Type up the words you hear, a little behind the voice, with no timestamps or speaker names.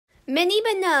Mini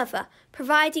Minerva,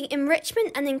 providing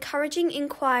enrichment and encouraging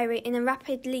inquiry in a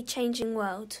rapidly changing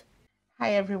world.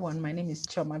 Hi everyone, my name is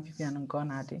Chioma Vivian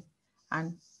Ngonadi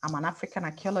and I'm an African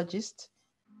archaeologist.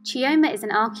 Chioma is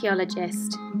an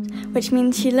archaeologist, which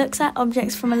means she looks at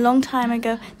objects from a long time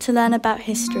ago to learn about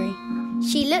history.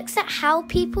 She looks at how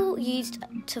people used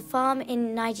to farm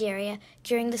in Nigeria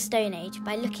during the Stone Age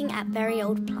by looking at very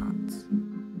old plants.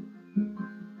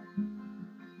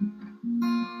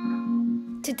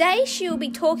 Today she will be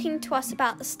talking to us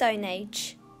about the Stone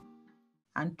Age.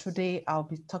 And today I'll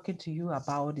be talking to you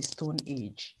about the Stone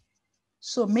Age.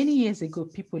 So many years ago,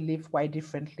 people lived quite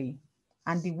differently,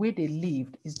 and the way they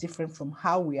lived is different from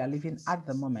how we are living at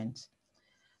the moment.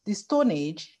 The Stone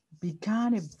Age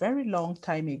began a very long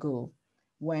time ago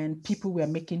when people were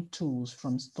making tools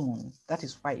from stone. That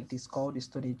is why it is called the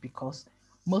Stone Age, because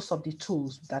most of the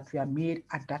tools that were made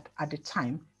at the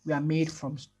time were made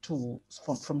from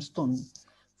stones.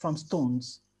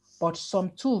 But some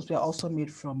tools were also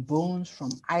made from bones, from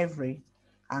ivory,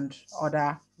 and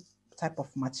other type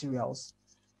of materials.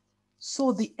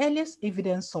 So the earliest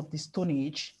evidence of the Stone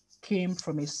Age came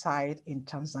from a site in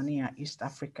Tanzania, East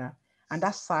Africa, and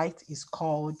that site is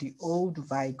called the Old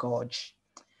Vai Gorge.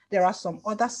 There are some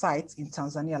other sites in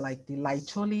Tanzania like the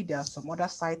Lejja. There are some other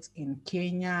sites in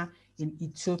Kenya, in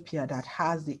Ethiopia that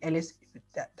has the earliest,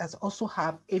 that also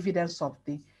have evidence of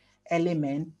the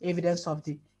evidence of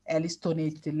the early Stone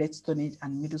Age, the late Stone Age,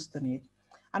 and middle Stone Age.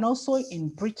 And also in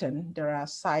Britain, there are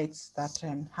sites that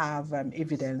have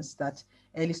evidence that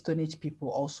early Stone Age people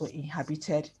also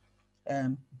inhabited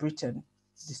Britain.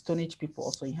 The Stone Age people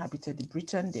also inhabited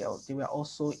Britain. They were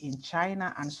also in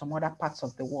China and some other parts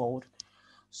of the world.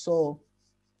 So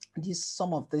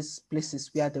some of these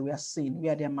places where they were seen,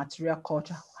 where their material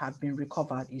culture have been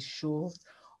recovered, is shown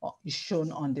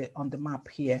on the map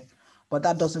here. But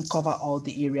that doesn't cover all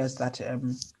the areas that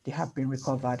they have been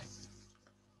recovered.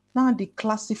 Now, the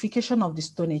classification of the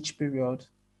Stone Age period.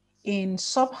 In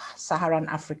sub-Saharan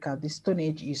Africa, the Stone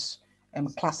Age is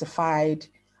classified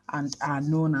and are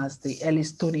known as the early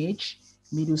Stone Age,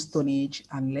 middle Stone Age,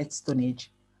 and late Stone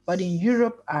Age. But in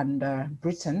Europe and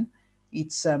Britain,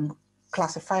 it's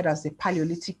classified as the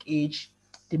Paleolithic Age,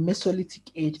 the Mesolithic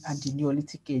Age, and the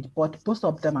Neolithic Age. But both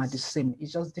of them are the same.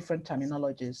 It's just different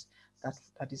terminologies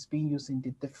that is being used in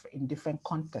different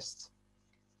contexts.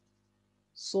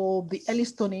 So the early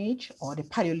Stone Age, or the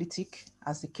Paleolithic,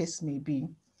 as the case may be,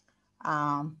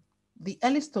 the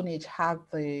early Stone Age had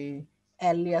the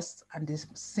earliest and the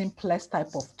simplest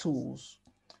type of tools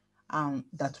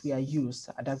that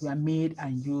were made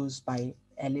and used by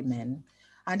early men.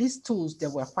 And these tools, they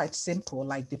were quite simple,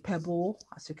 like the pebble.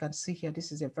 As you can see here,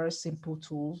 this is a very simple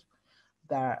tool,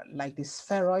 like the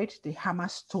spheroid, the hammer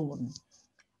stone.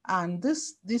 And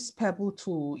this pebble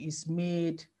tool is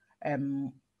made,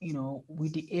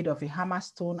 with the aid of a hammer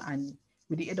stone, and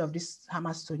with the aid of this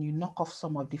hammer stone, you knock off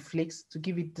some of the flakes to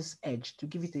give it this edge, to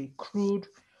give it a crude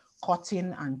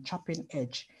cutting and chopping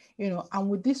edge. And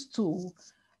with this tool,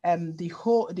 the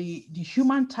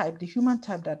human type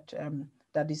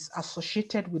that is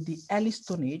associated with the early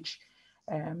Stone Age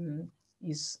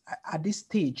is at this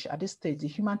stage, the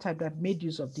human type that made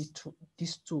use of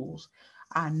these tools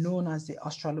are known as the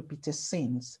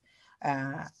Australopithecines.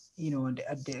 The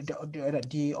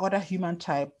other human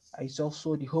type is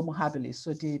also the Homo habilis.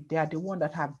 So they are the one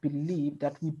that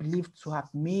we believe to have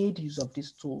made use of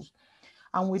these tools.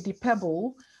 And with the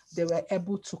pebble, they were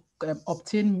able to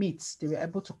obtain meats. They were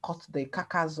able to cut the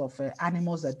carcass of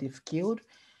animals that they've killed.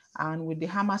 And with the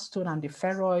hammer stone and the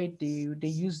spheroid, they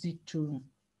used it to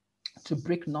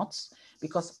break nuts,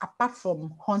 because apart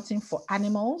from hunting for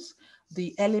animals,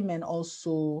 the early men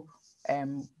also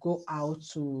go out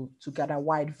to gather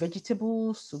wild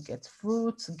vegetables, to get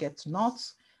fruits, to get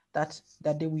nuts that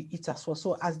they will eat as well.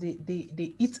 So as they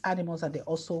eat animals, and they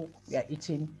also were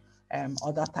eating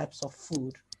other types of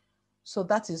food. So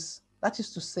that is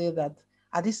to say that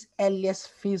at this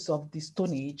earliest phase of the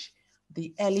Stone Age,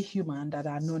 the early human that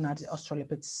are known as the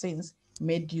Australopithecines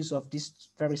made use of these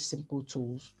very simple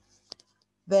tools.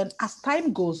 Then as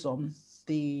time goes on,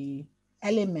 the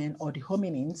early men, or the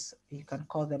hominins, you can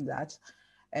call them that,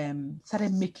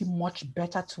 started making much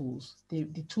better tools.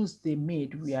 The tools they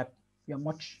made were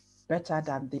much better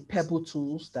than the pebble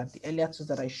tools, than the earlier tools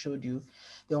that I showed you.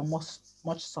 They were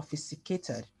much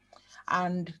sophisticated.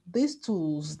 And these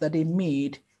tools that they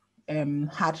made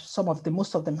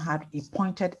most of them had a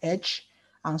pointed edge,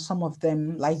 and some of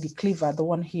them, like the cleaver, the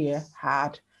one here,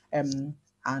 had an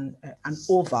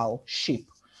oval shape.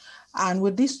 And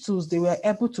with these tools, they were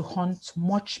able to hunt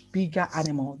much bigger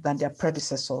animals than their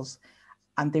predecessors,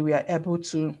 and they were able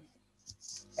to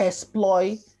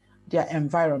exploit their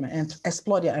environment and to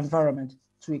explore their environment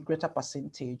to a greater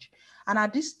percentage. And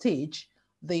at this stage,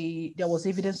 there was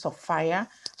evidence of fire.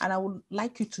 And I would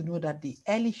like you to know that the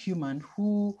early human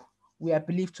who we are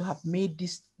believed to have made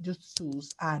these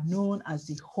tools are known as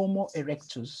the Homo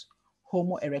erectus.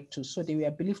 Homo erectus. So they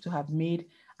were believed to have made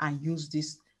and used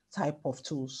this type of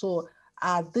tools. So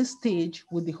at this stage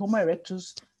with the Homo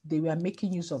erectus, they were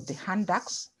making use of the hand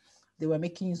axe, they were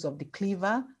making use of the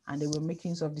cleaver, and they were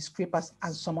making use of the scrapers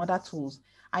and some other tools.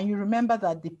 And you remember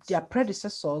that their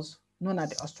predecessors, known as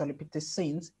the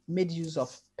Australopithecines, made use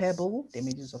of pebble, they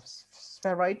made use of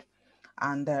spheroid,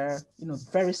 and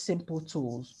very simple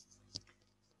tools.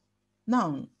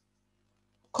 Now,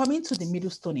 coming to the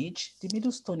Middle Stone Age, the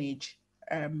Middle Stone Age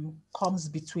comes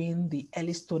between the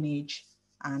Early Stone Age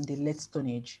and the Late Stone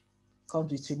Age, comes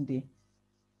between the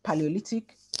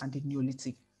Paleolithic and the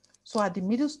Neolithic. So at the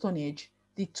Middle Stone Age,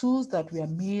 the tools that were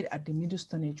made at the Middle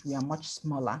Stone Age were much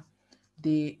smaller.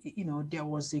 There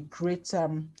was a great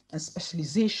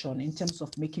specialization in terms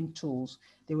of making tools.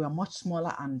 They were much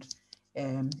smaller and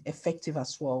effective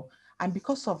as well. And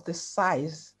because of the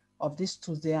size of these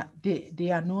tools,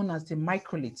 they are known as the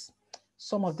microliths.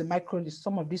 Some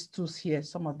of these tools here,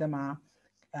 some of them are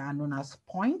known as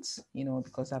points,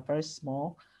 because they're very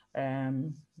small,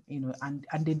 and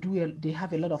they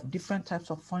have a lot of different types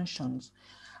of functions.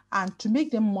 And to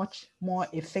make them much more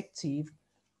effective,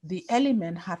 the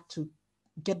element had to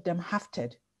get them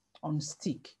hafted on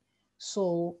stick,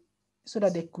 so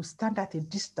that they could stand at a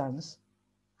distance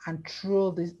and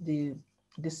throw the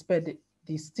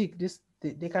stick.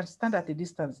 They can stand at a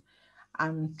distance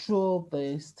and throw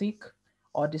the stick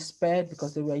or the spear,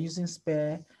 because they were using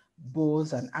spear,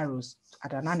 bows, and arrows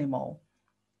at an animal,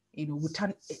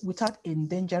 without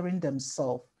endangering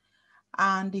themselves.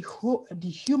 And the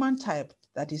human type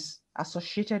that is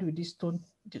associated with this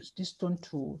stone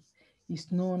tool is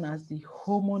known as the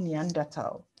Homo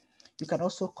neanderthal. You can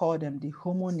also call them the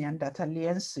Homo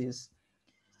neanderthaliensis.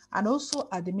 And also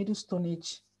at the Middle Stone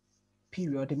Age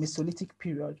period, the Mesolithic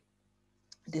period,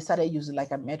 they started using,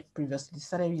 like I met previously, they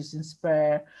started using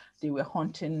spear, they were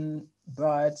hunting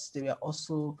birds, they were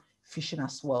also fishing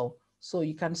as well. So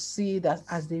you can see that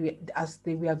as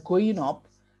they were going up,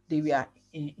 they were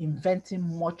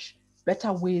inventing much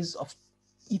better ways of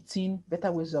eating,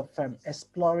 better ways of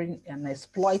exploring and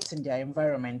exploiting their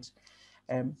environment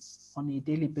on a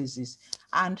daily basis.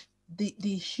 And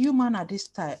the human at this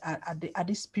time, at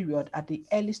this period, at the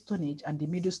early Stone Age and the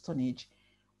Middle Stone Age,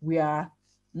 were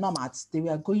nomads. They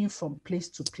were going from place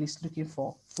to place looking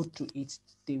for food to eat.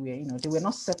 They were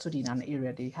not settled in an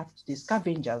area. They're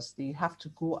scavengers. They have to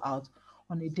go out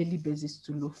on a daily basis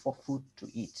to look for food to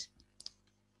eat.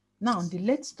 Now, the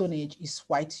Late Stone Age is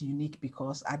quite unique,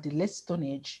 because at the Late Stone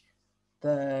Age,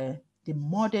 the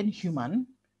modern human,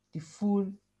 the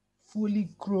fully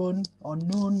grown or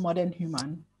known modern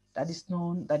human that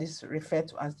is referred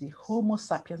to as the Homo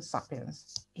sapiens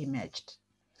sapiens emerged.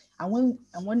 And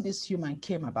when this human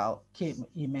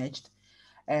emerged,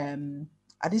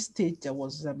 at this stage there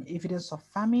was evidence of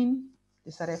farming.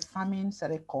 They started farming,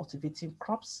 started cultivating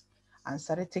crops, and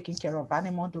started taking care of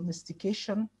animal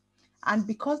domestication. And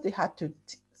because they had to,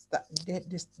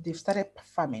 they started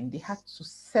farming, they had to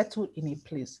settle in a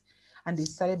place, and they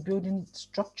started building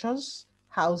structures,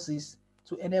 houses,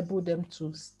 to enable them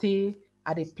to stay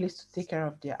at a place to take care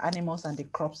of their animals and the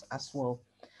crops as well.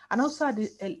 And also at the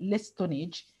Late Stone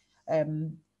Age,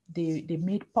 they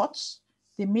made pots.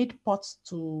 They made pots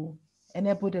to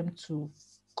enable them to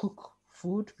cook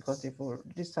food, because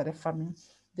they started farming.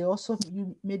 They also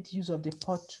made use of the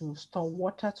pot to store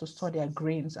water, to store their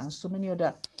grains, and so many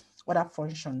other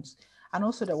functions. And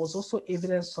also there was also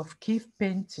evidence of cave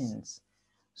paintings.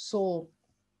 So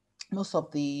most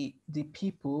of the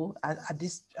people at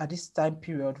this time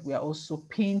period were also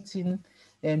painting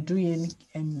and doing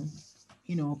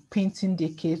painting the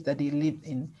caves that they lived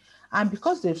in. And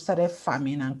because they've started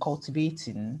farming and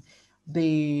cultivating,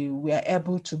 they were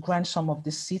able to grind some of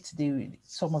the seeds,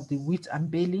 some of the wheat and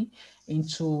barley,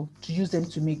 to use them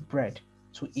to make bread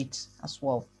to eat as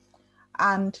well.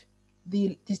 And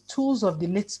the tools of the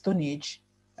Late Stone Age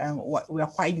were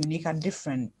quite unique and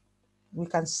different. We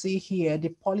can see here the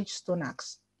polished stone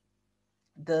axe,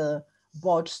 the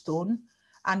board stone,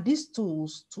 and these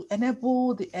tools, to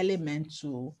enable the element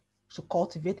to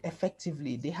cultivate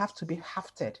effectively, they have to be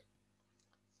hafted.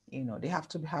 They have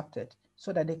to be hafted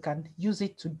so that they can use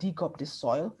it to dig up the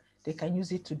soil. They can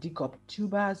use it to dig up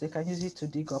tubers. They can use it to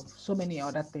dig up so many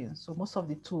other things. So most of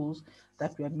the tools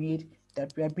that were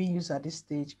being used at this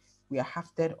stage were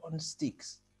hafted on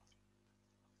sticks.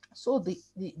 So the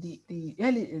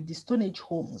Stone Age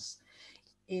homes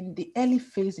in the early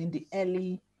phase, in the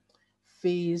early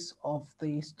phase of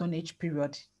the Stone Age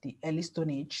period, the early Stone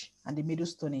Age and the Middle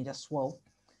Stone Age as well.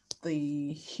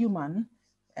 The human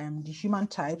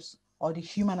types, or the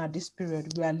human at this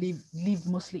period, lived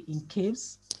mostly in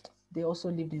caves. They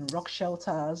also lived in rock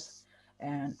shelters,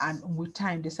 and with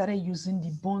time they started using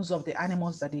the bones of the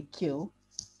animals that they kill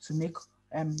to make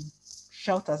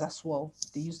shelters as well.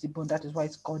 They use the bone, that is why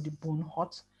it's called the bone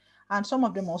hut. And some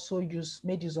of them also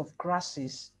made use of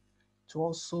grasses to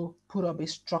also put up a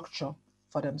structure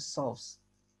for themselves.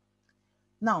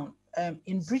 Now,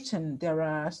 in Britain, there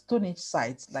are Stone Age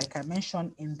sites, like I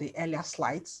mentioned in the earlier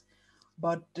slides,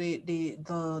 but the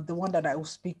one that I will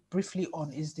speak briefly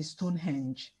on is the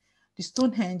Stonehenge. The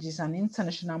Stonehenge is an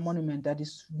international monument that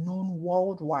is known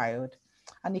worldwide,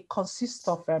 and it consists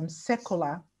of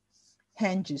circular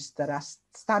henges that are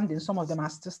standing. Some of them are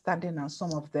still standing and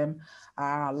some of them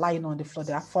are lying on the floor.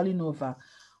 They are falling over.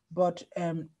 But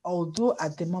although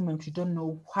at the moment we don't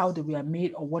know how they were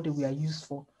made or what they were used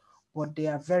for, but they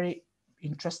are very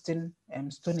interesting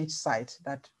Stone Age sites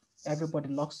that everybody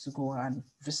loves to go and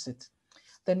visit.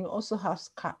 Then we also have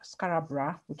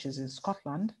Scarborough, which is in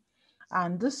Scotland.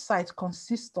 And this site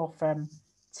consists of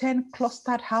 10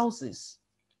 clustered houses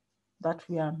that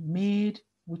were made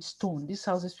with stone. These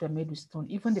houses were made with stone.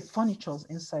 Even the furniture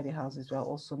inside the houses were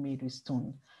also made with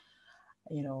stone.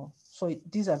 You know, so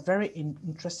these are very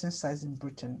interesting sites in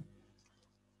Britain.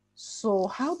 So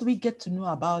how do we get to know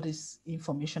about this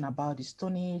information about the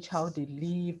Stone Age, how they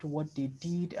lived, what they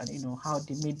did, and how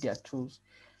they made their tools?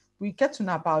 We get to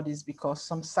know about this because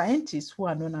some scientists who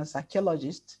are known as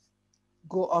archaeologists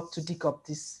go up to dig up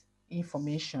this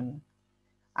information.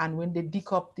 And when they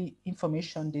dig up the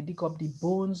information, they dig up the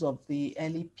bones of the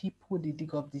early people, they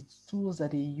dig up the tools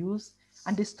that they use,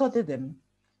 and they study them.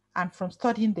 And from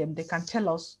studying them, they can tell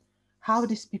us how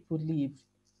these people lived,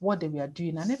 what they were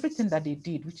doing, and everything that they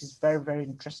did, which is very, very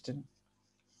interesting.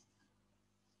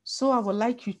 So I would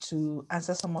like you to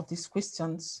answer some of these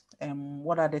questions.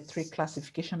 What are the 3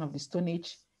 classifications of the Stone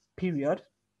Age period?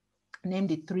 Name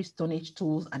the 3 Stone Age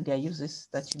tools and their uses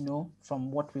that you know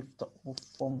from what we've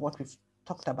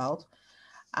talked about.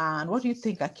 And what do you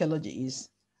think archaeology is,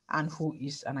 and who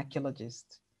is an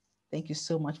archaeologist? Thank you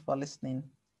so much for listening.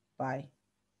 Bye.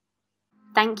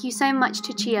 Thank you so much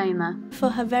to Chioma for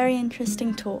her very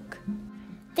interesting talk.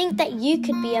 Think that you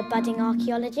could be a budding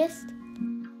archaeologist?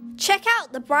 Check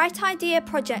out the Bright Idea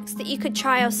projects that you could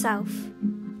try yourself.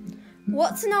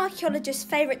 What's an archaeologist's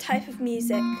favourite type of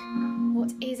music?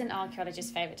 What is an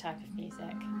archaeologist's favourite type of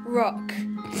music? Rock.